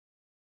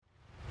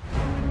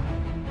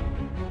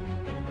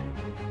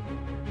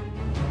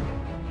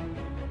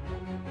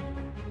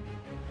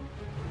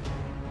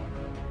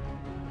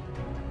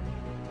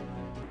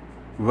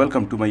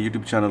Welcome to my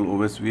YouTube channel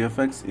OS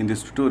VFX. In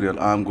this tutorial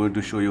I am going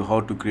to show you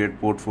how to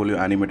create portfolio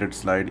animated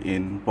slide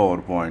in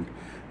PowerPoint.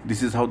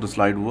 This is how the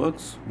slide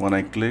works. When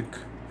I click,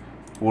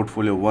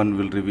 portfolio 1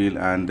 will reveal,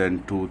 and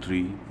then 2,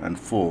 3 and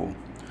 4.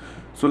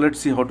 So let's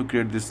see how to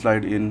create this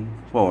slide in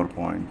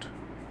PowerPoint.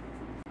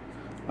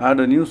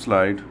 Add a new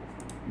slide,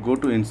 go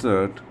to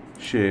Insert,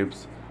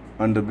 Shapes.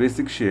 Under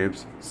Basic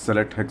Shapes,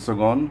 select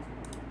hexagon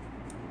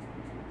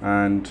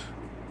and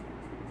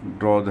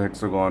draw the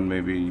hexagon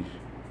maybe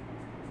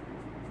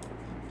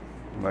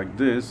like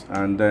this,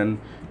 and then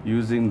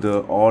using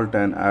the Alt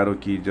and arrow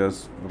key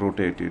just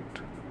rotate it.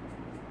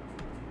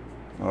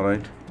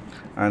 Alright,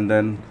 and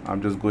then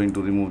I'm just going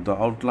to remove the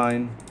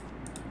outline.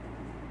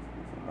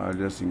 I'll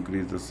just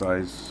increase the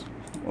size.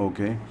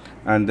 Okay,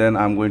 and then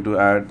I'm going to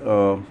add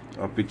a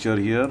picture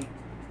here.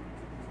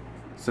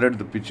 Select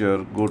the picture,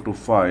 go to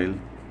File,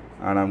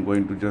 and I'm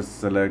going to just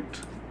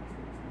select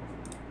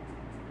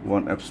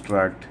one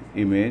abstract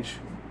image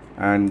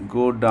and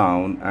go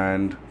down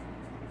and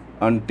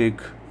untick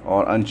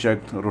or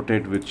unchecked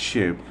rotate with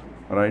shape.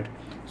 Right,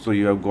 so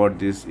you have got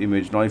this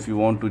image. Now if you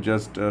want to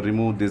just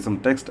remove, there's some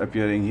text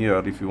appearing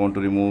here. If you want to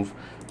remove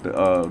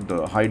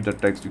the hide the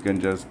text, you can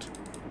just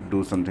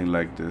do something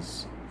like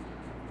this.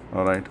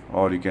 All right,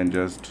 or you can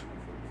just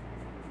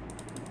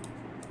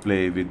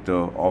play with the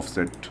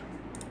offset.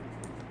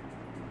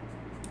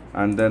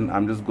 And then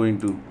I'm just going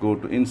to go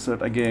to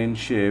Insert again,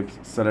 Shapes,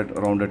 select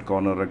rounded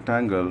corner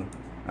rectangle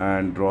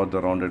and draw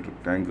the rounded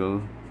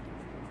rectangle.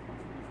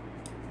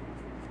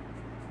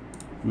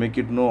 Make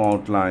it no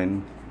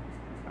outline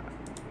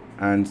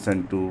and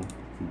send to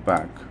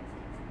back.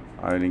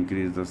 I'll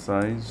increase the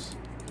size,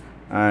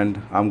 and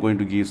I'm going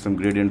to give some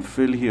gradient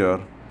fill here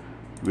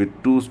with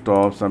 2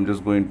 stops. I'm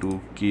just going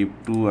to keep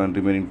 2 and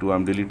remaining 2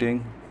 I'm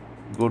deleting.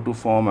 Go to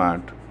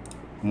Format,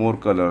 More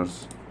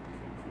Colors.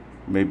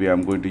 Maybe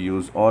I'm going to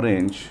use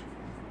orange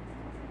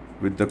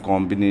with the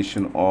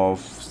combination of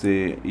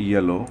say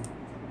yellow.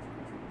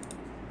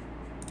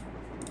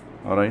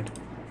 Alright,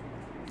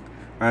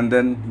 and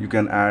then you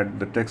can add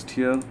the text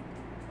here.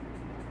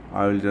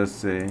 I will just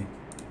say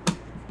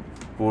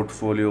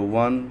portfolio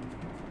 1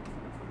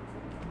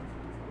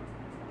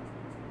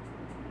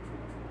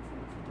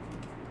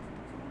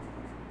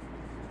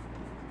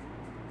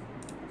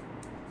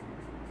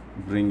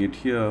 bring it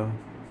here.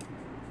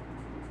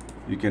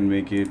 You can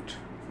make it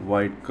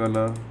white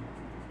color,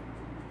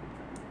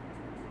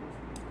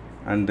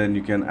 and then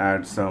you can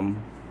add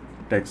some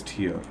text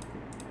here.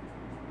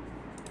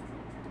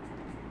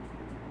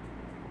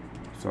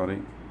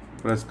 Sorry,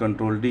 press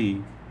Ctrl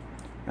D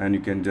and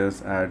you can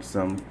just add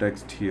some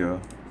text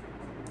here,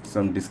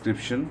 some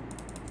description.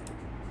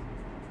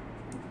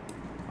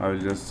 I will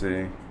just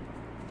say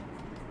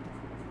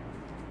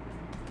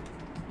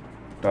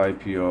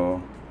type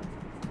your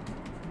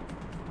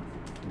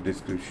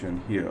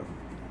description here,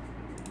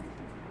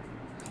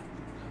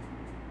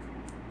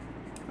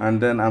 and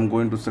then I'm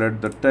going to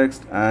select the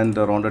text and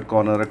the rounded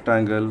corner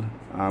rectangle.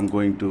 I'm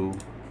going to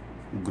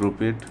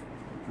group it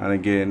and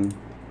again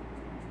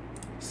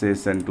say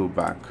send to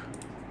back.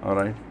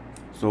 Alright,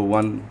 so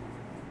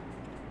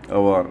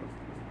our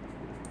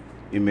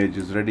image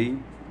is ready,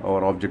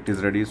 our object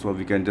is ready, so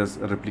we can just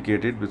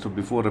replicate it. So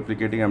before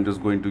replicating, I'm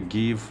just going to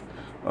give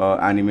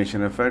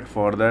animation effect.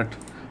 For that,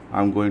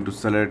 I'm going to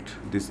select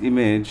this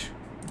image,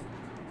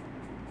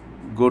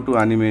 go to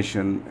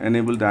animation,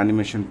 enable the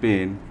animation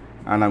pane,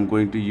 and I'm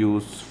going to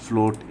use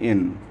float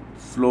in.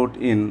 Float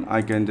in,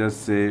 I can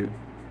just say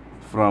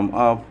from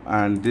up,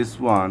 and this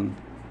one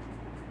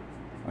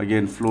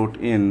again float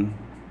in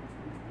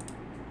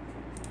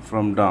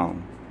from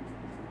down.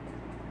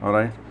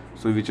 Alright,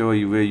 so whichever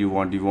way you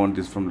want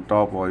this from the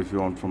top, or if you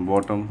want from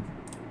bottom.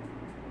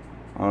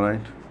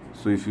 Alright,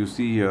 so if you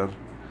see here,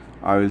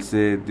 I will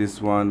say this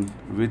one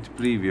with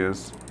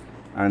previous,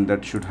 and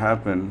that should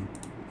happen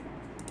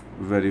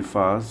very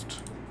fast.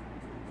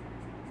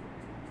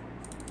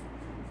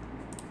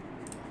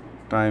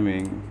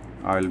 Timing,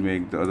 I'll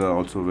make the other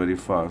also very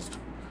fast.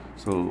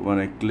 So when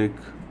I click,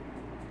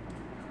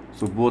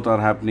 so both are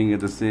happening at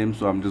the same,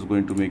 so I'm just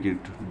going to make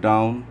it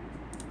down.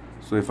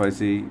 So if I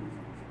see,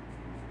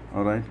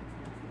 alright,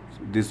 so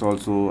this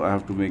also I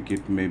have to make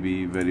it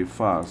maybe very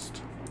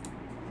fast.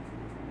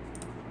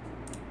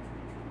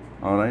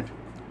 Alright,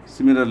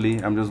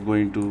 similarly I'm just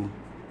going to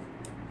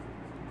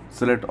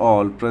select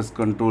all, press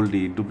Ctrl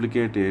D,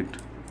 duplicate it,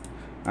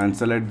 and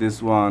select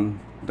this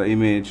one, the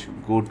image,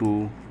 go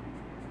to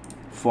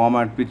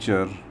Format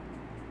Picture,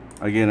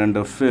 again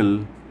under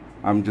Fill,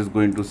 I'm just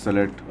going to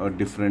select a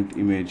different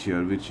image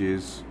here, which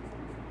is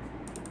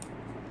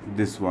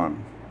this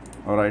one.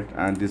 Alright,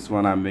 and this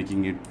one I'm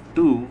making it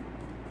 2,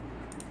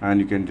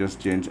 and you can just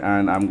change,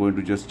 and I'm going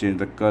to just change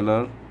the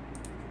color.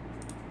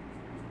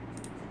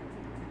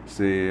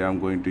 Say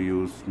I'm going to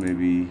use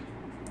maybe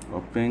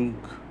a pink.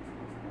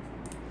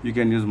 You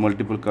can use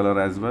multiple color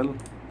as well,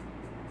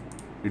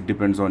 it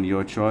depends on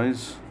your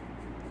choice,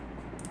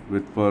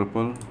 with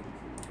purple.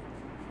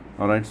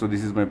 Alright, so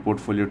this is my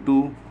portfolio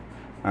 2,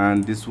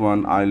 and this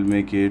one I'll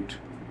make it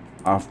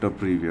after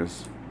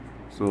previous.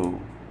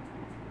 So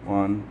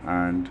 1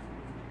 and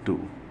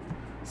 2.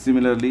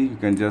 Similarly, you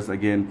can just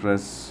again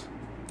press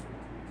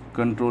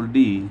Ctrl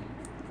D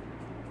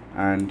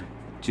and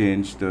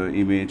change the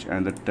image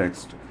and the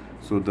text.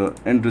 So the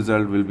end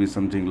result will be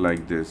something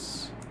like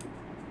this: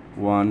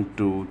 1,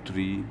 2,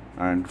 3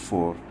 and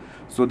 4.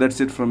 So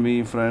that's it from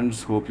me,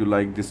 friends. Hope you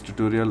like this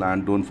tutorial,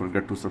 and don't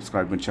forget to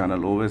subscribe my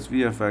channel OS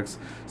VFX.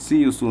 See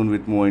you soon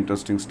with more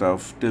interesting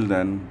stuff. Till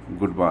then,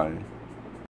 goodbye.